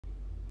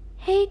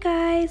Hey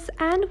guys,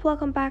 and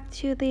welcome back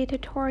to the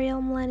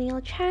Tutorial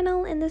Millennial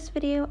channel. In this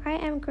video I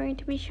am going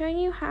to be showing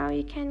you how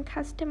you can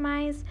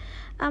customize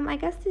I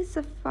guess the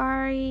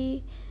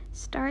Safari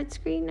start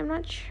screen. I'm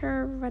not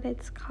sure what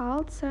it's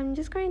called, so I'm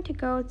just going to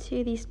go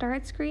to the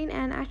start screen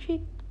and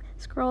actually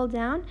scroll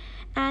down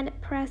and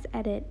press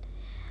edit.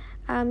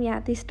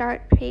 The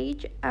start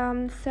page.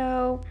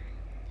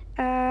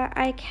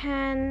 I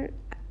can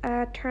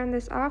turn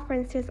this off. For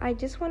instance, I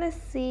just want to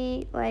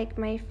see like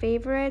my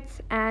favorites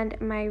and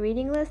my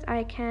reading list.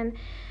 I can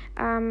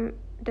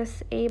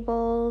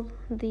disable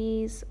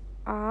these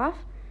off,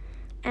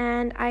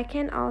 and I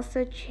can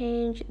also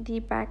change the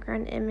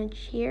background image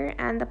here,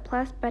 and the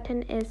plus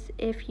button is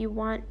if you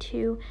want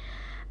to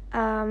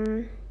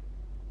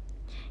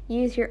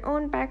use your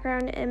own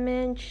background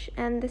image.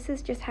 And this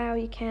is just how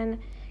you can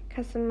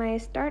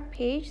customize start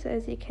page. So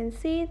as you can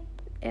see,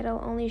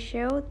 it'll only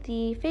show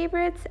the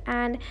favorites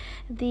and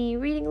the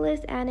reading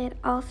list, and it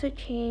also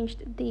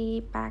changed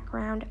the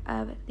background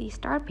of the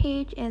start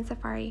page in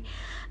Safari.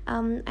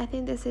 I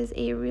think this is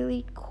a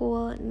really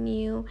cool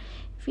new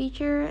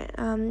feature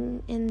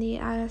in the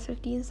iOS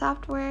 15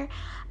 software.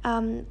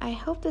 I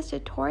hope this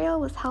tutorial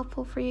was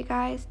helpful for you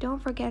guys.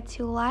 Don't forget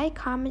to like,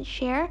 comment,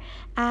 share,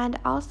 and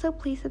also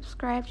please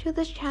subscribe to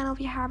this channel if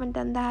you haven't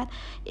done that.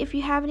 If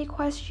you have any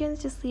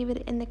questions, just leave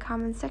it in the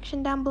comment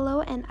section down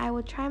below and I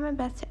will try my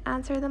best to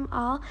answer them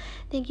all.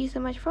 Thank you so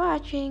much for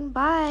watching.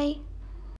 Bye!